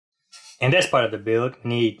In this part of the build, we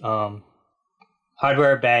need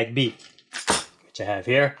hardware bag B, which I have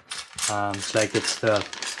here. It's like it's the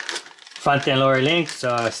front and lower links,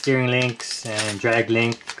 steering links, and drag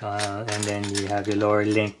link, and then you have your lower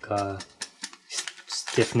link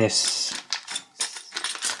stiffness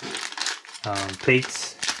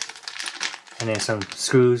plates, and then some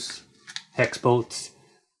screws, hex bolts,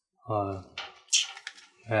 button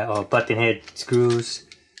head screws.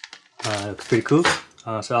 Looks pretty cool.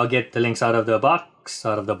 So I'll get the links out of the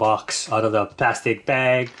plastic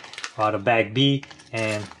bag, out of bag B,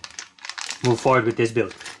 and move forward with this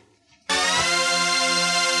build.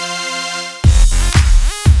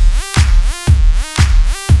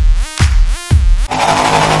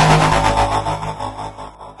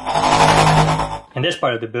 In this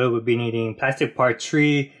part of the build, we'll be needing plastic part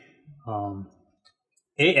 3,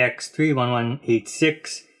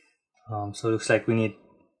 AX31186. So it looks like we need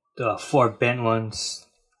 4 bent ones.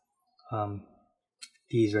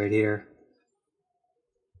 These right here.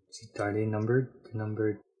 Are they numbered?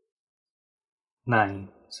 Numbered 9.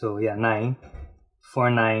 So yeah, 9. 4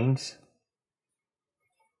 9s,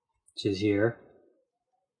 which is here.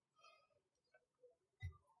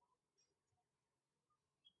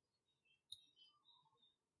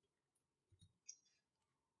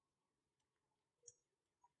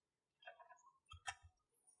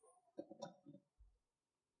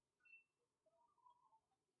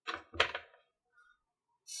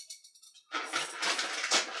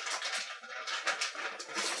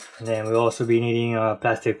 And then we'll also be needing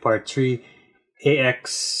plastic part 3,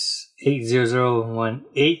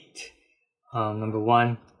 AX80018, number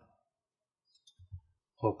 1,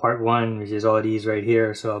 or part 1, which is all these right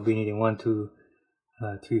here. So I'll be needing 1, 2,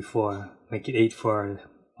 3, 4, make it 8 for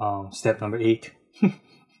step number 8.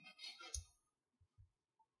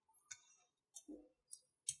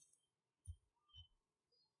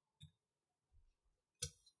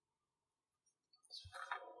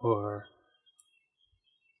 Or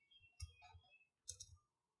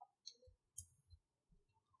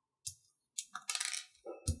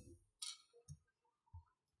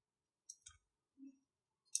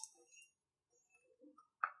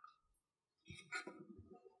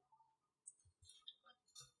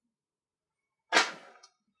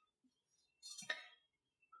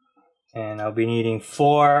and I'll be needing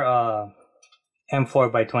 4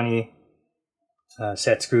 M4 by 20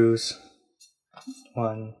 set screws.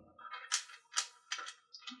 1,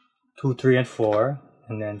 2, 3, and 4,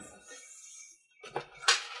 and then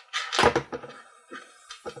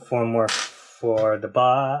 4 more for the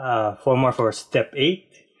 4 more for step 8,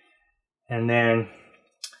 and then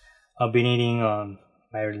I'll be needing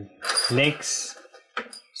my links.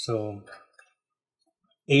 So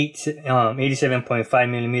 87.5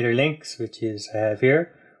 millimeter links, which is I have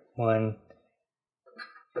here 1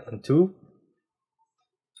 and 2,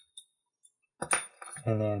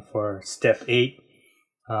 and then for step 8,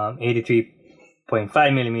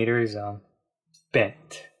 83.5 millimeters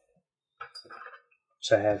bent,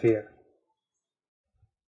 which I have here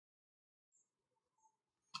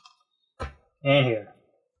and here.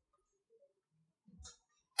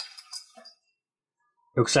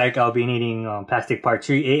 Looks like I'll be needing plastic part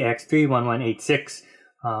 3, AX31186,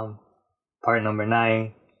 part number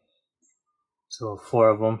 9, so 4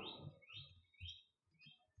 of them.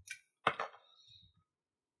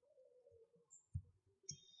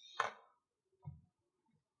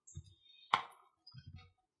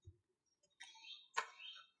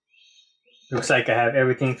 Looks like I have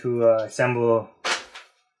everything to assemble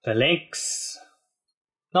the links.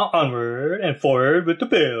 Now onward and forward with the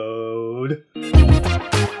build.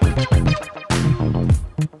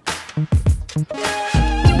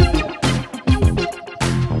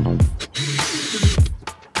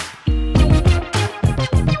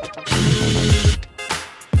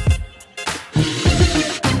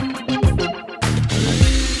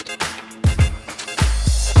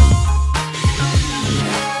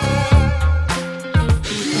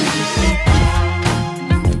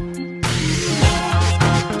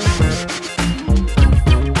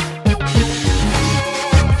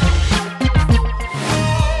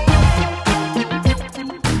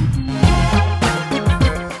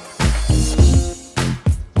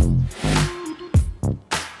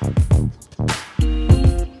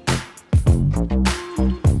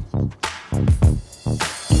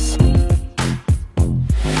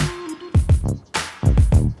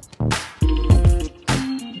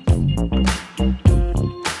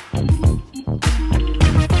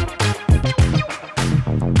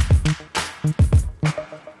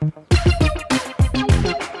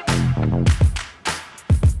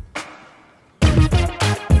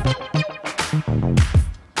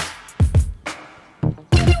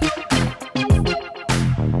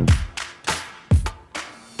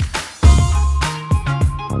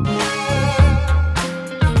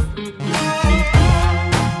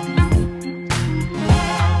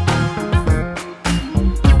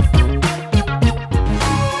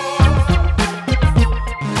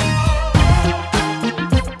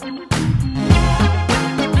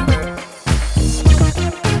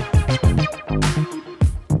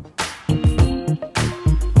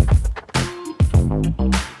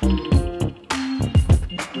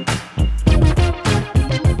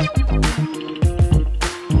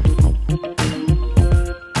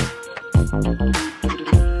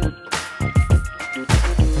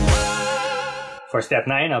 For step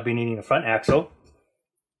 9, I'll be needing the front axle,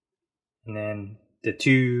 and then the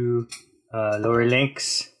 2 lower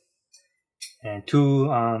links, and 2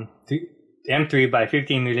 M3 by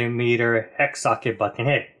 15mm hex socket button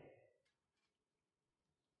head.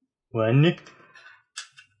 1,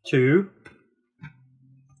 2,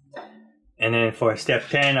 and then for step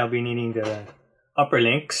 10, I'll be needing the upper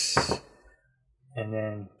links, and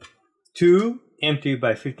then 2 M3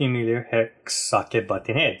 by 15mm hex socket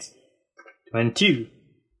button heads. 1, 2,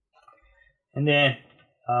 and then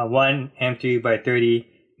 1 M3 by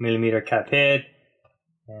 30mm cap head,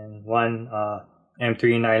 and 1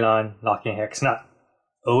 M3 nylon locking hex nut.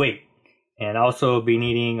 Oh wait, and also be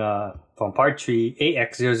needing from part 3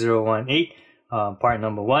 AX0018 part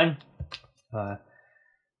number 1,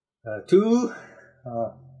 2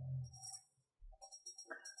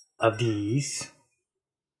 of these,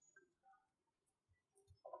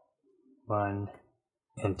 1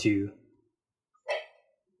 and 2.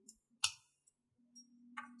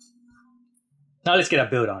 Now let's get a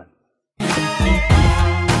build on.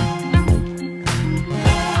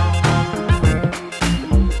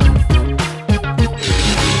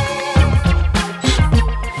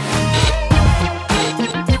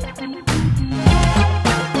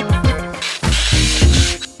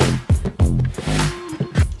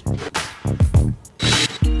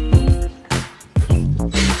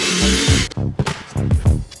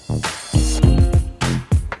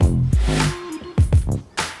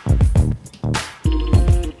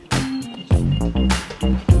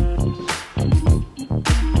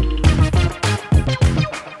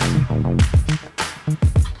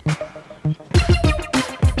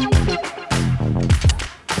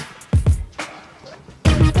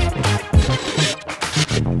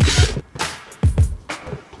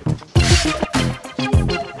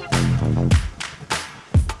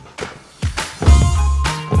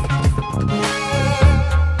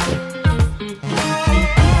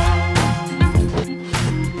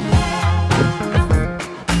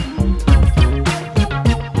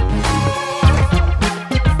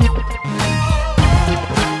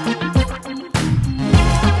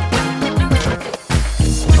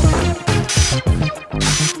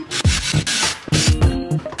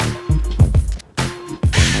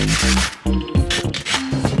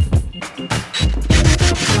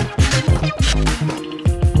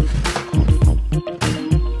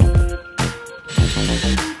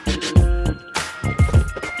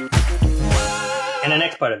 And the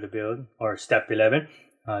next part of the build, or step 11,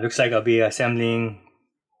 looks like I'll be assembling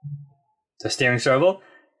the steering servo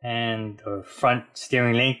and the front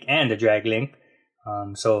steering link and the drag link.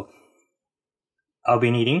 So I'll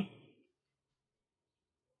be needing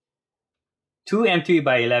 2 M3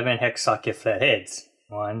 by 11 hex socket flat heads,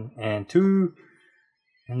 1 and 2,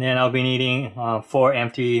 and then I'll be needing 4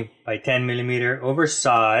 M3 by 10mm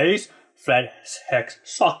oversized flat hex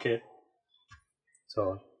socket.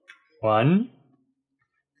 So 1,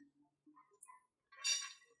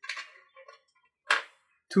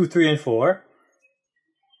 2, 3, and 4,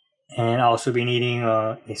 and I'll also be needing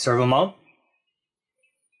a servo mount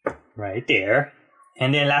right there.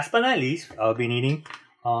 And then last but not least, I'll be needing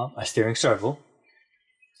a steering servo.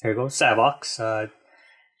 Here we go, Savox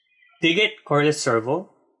Digit cordless servo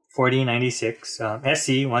 4096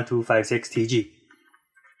 SC1256TG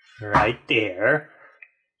right there.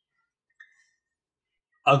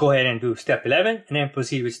 I'll go ahead and do step 11 and then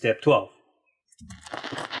proceed with step 12.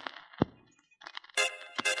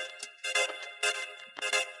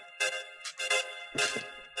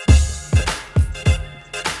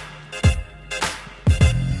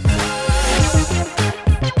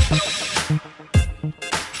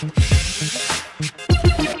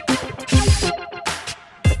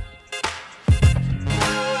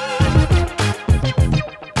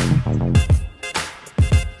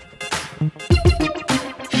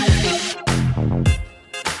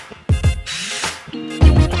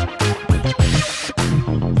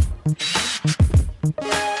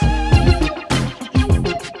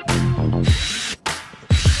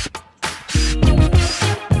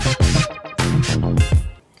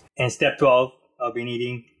 And step 12, I'll be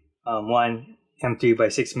needing 1 M3 by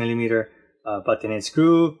 6mm button head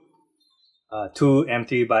screw, 2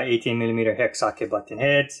 M3 by 18mm hex socket button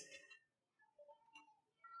heads,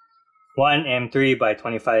 1 M3 by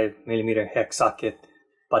 25mm hex socket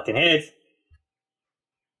button heads,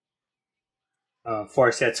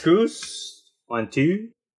 4 set screws, 1, 2,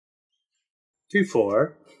 3,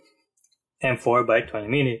 4, and 4 by 20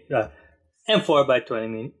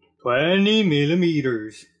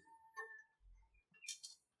 millimeters.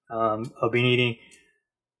 I'll be needing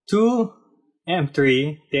 2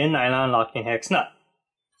 M3 thin nylon locking hex nut,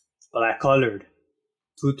 black colored.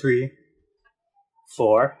 2, 3,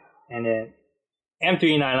 4, and then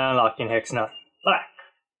M3 nylon lock-in hex nut, black,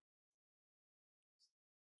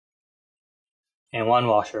 and 1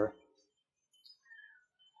 washer.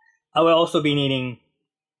 I will also be needing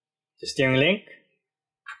the steering link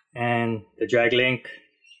and the drag link.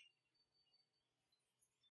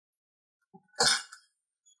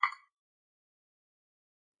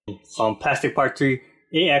 Plastic part 3,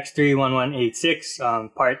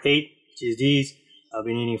 AX31186, part 8, which is these. I'll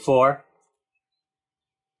be needing 4.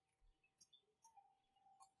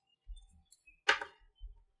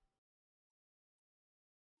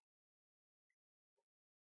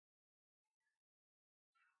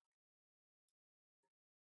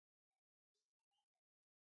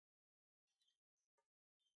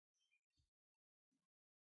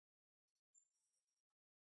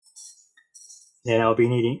 Then I'll be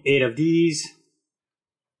needing 8 of these.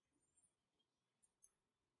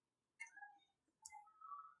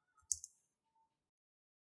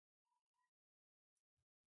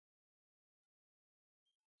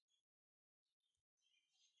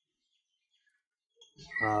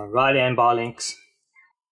 Rod and ball links.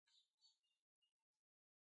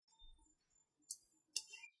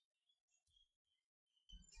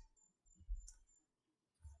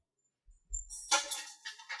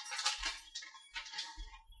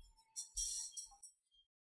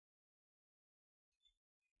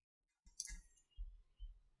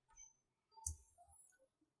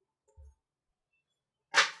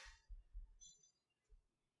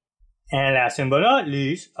 And last but not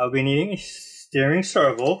least, I'll be needing a steering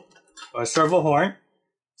servo, or servo horn,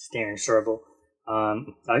 steering servo.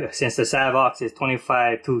 Since the Savox is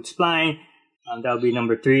 25 tooth spline, that'll be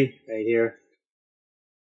number 3 right here.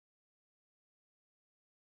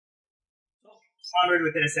 Onward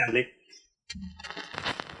with an assembly.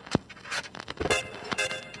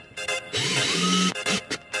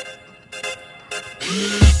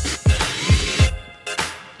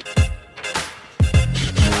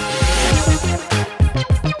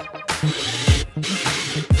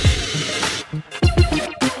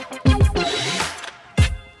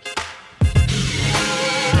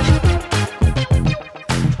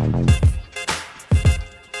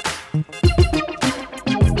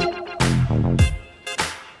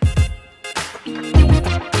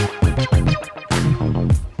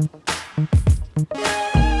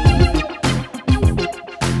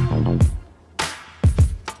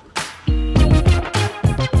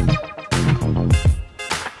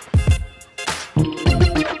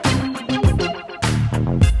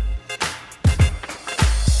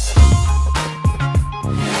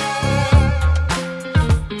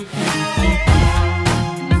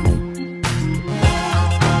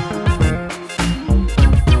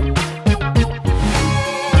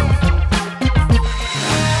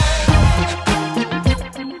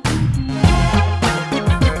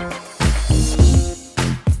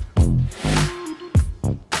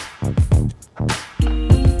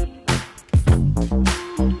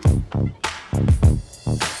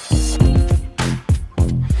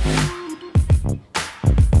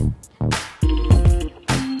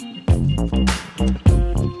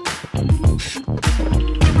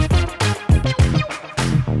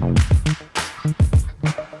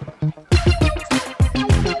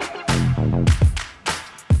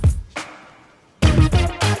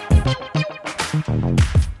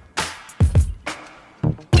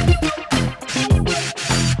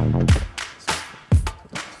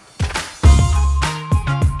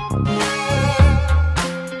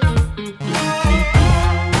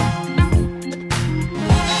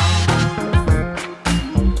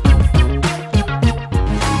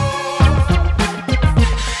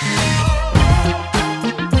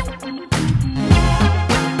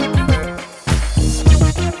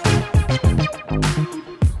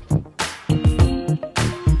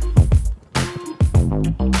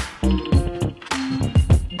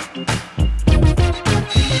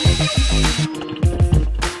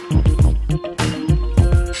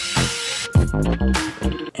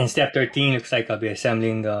 In step 13, looks like I'll be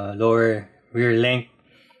assembling the lower rear link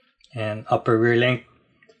and upper rear link.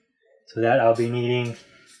 So that I'll be needing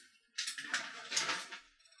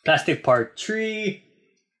plastic part 3,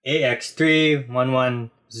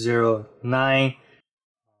 AX31109.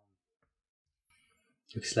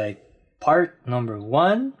 Looks like part number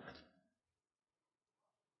 1,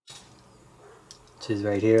 which is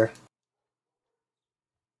right here.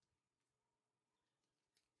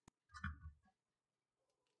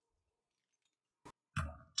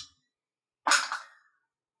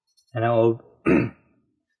 And I will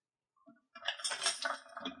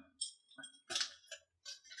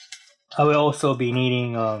I will also be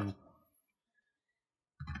needing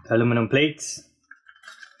aluminum plates.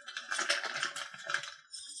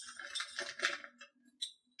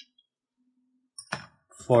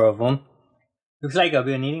 Four of them. Looks like I'll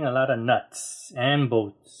be needing a lot of nuts and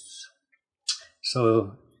bolts.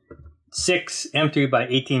 So 6 M3 by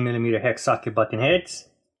 18mm hex socket button heads.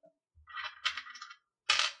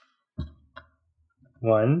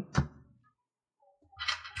 1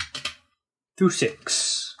 through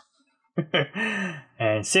 6.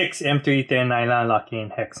 And 6 M3 thin nylon lock-in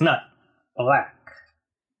hex nut, black.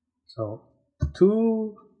 So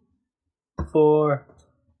 2, 4,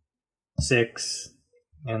 6,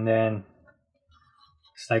 and then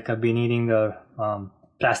it's like I'll be needing the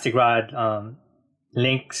plastic rod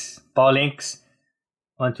links, ball links.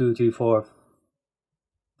 1, 2, 3, 4,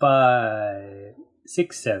 5,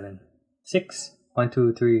 6, 7, 6. 1,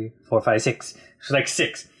 2, 3, 4, 5, 6. It's like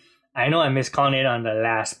 6. I know I miscounted on the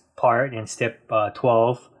last part in step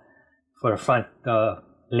 12 for the front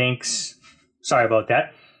links. Sorry about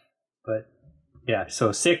that. But yeah,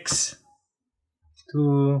 so 6,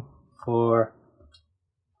 2, 4,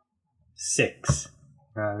 6.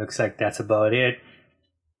 Looks like that's about it.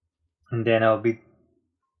 And then I'll be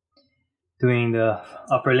doing the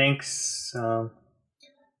upper links,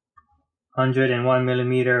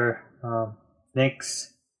 101mm links.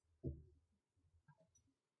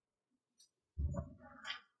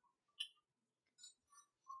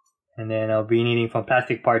 And then I'll be needing from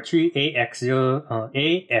plastic part 3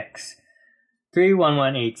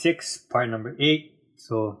 AX31186 part number 8.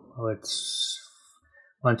 So it's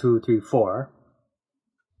 1, 2, 3, 4.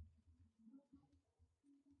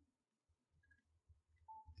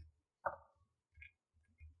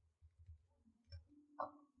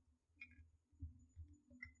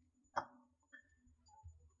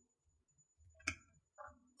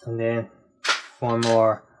 And then 4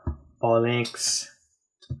 more ball links.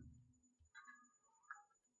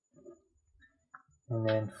 And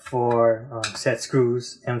then 4 set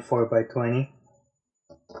screws, M4 by 20.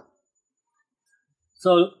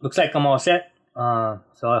 So looks like I'm all set.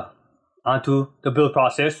 So on to the build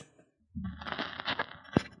process.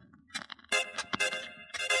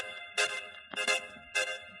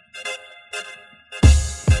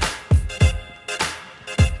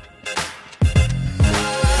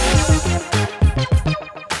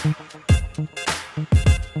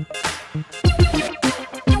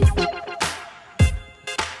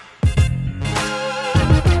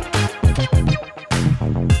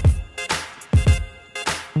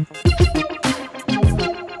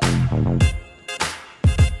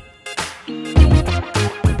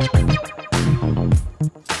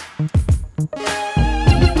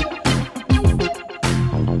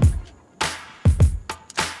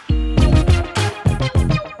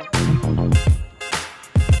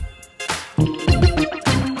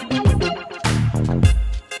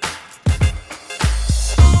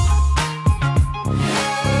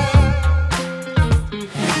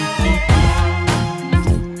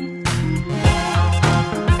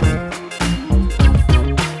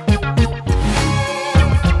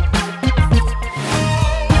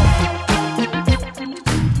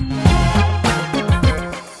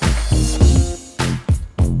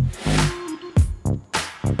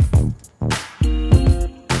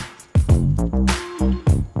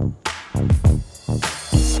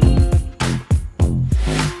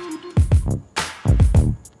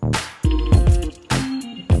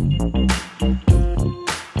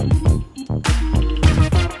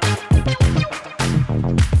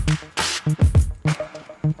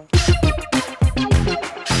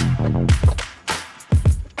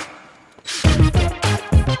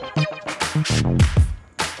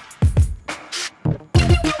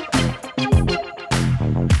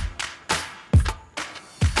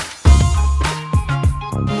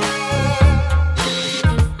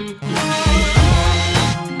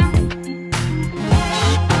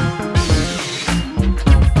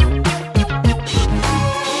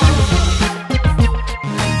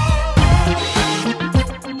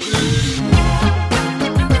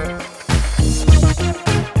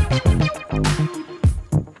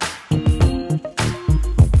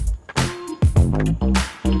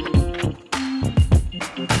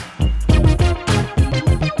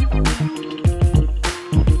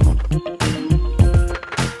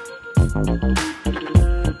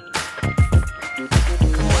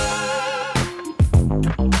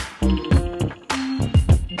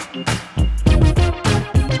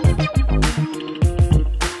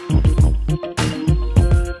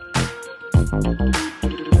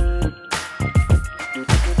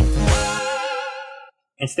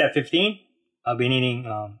 In step 15, I'll be needing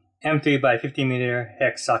M3 by 15mm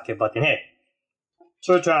hex socket button head.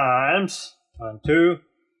 2 times, 1, 2,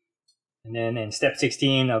 And then in step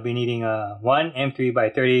 16, I'll be needing a 1 M3 by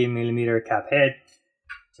 30 millimeter cap head,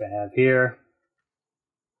 which I have here.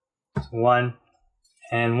 So 1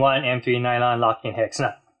 and 1 M3 nylon lock-in hex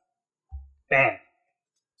nut. Bam!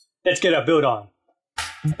 Let's get a build on.